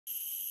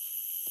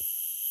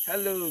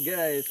Hello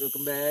guys,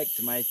 welcome back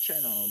to my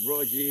channel.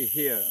 Broji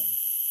here.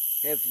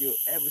 Have you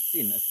ever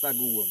seen a sago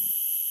worm?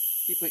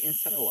 People in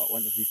Sarawak,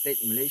 one of the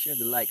states in Malaysia,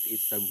 they like to eat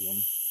sago worm.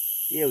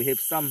 Here we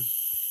have some.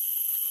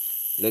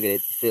 Look at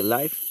it, still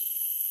alive.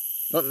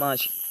 Not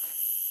much,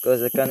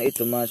 because I can't eat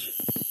too much.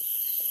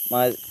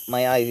 My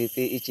eyes will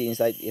feel itchy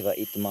inside if I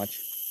eat too much.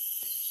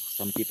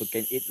 Some people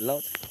can eat a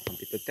lot, some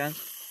people can't.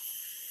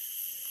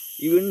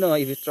 You will know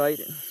if you try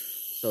it.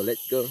 So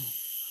let's go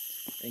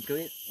and cook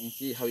it and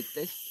see how it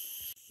tastes.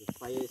 The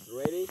fire is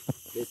ready.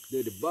 Let's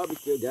do the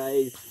barbecue,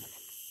 guys.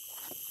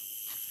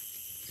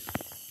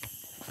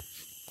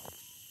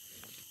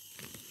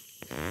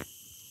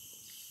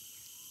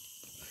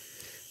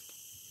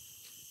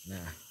 Now,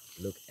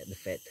 look at the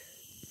fat.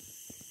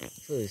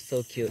 Oh, it's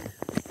so cute.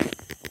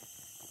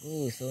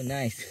 Oh, so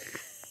nice.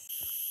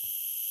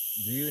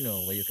 Do you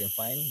know where you can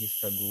find this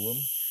sago worm?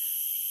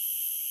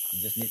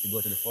 You just need to go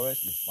to the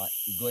forest.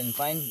 You go and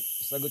find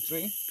a sago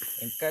tree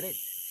and cut it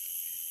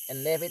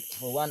and leave it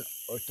for 1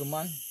 or 2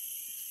 months.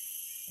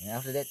 And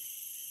after that,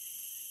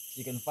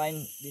 you can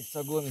find this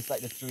sago worm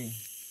inside the tree.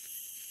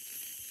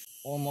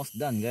 Almost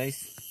done,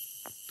 guys.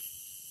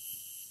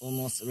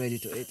 Almost ready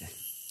to eat.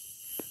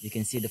 You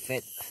can see the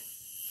fat.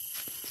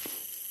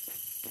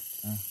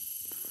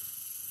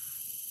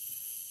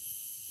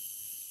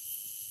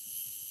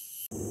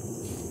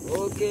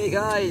 Okay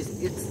guys,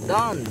 it's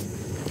done.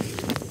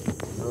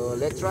 So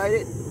let's try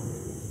it.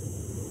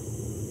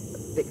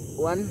 Pick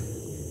one.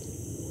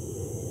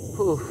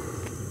 Whew.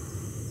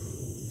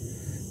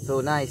 So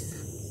nice.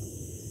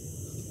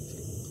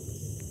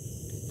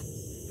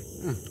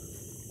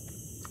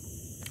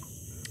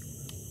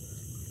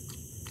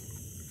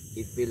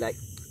 It feels like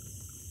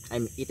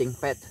I'm eating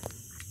fat.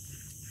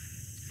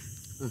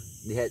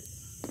 The head.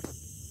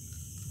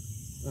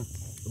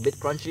 A bit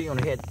crunchy on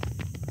the head.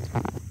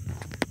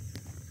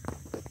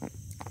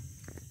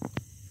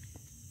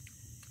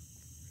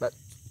 But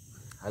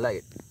I like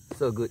it.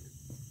 So good.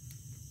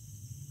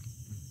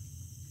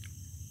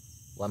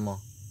 One more.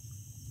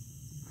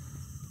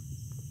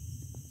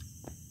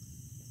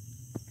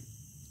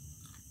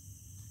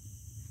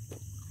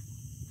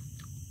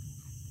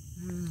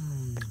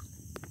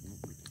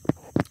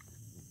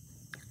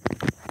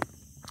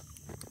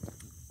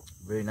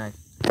 Very nice.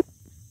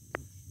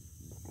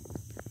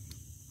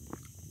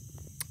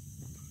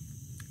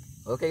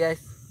 Okay guys,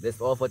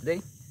 that's all for today.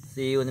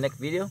 See you in the next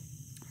video.